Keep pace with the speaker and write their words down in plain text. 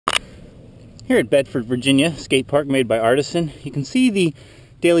Here at Bedford, Virginia, skate park made by Artisan, you can see the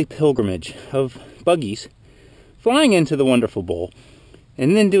daily pilgrimage of buggies flying into the wonderful bowl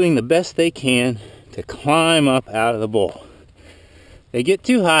and then doing the best they can to climb up out of the bowl. They get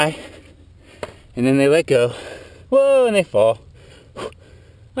too high and then they let go. Whoa, and they fall.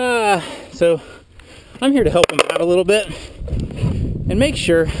 So I'm here to help them out a little bit and make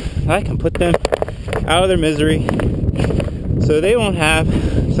sure I can put them out of their misery so they won't have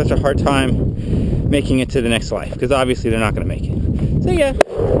such a hard time making it to the next life, because obviously they're not going to make it. So yeah,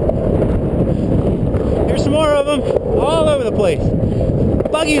 here's some more of them all over the place.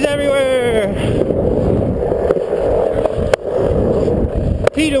 Buggies everywhere.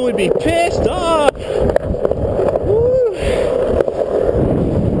 Peter would be pissed off. Woo.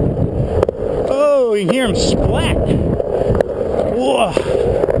 Oh, you can hear him splat. Whoa.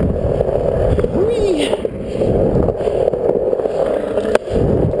 Whee.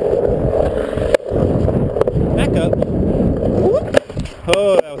 Back up. Whoop.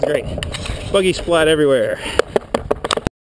 Oh, that was great. Buggy splat everywhere.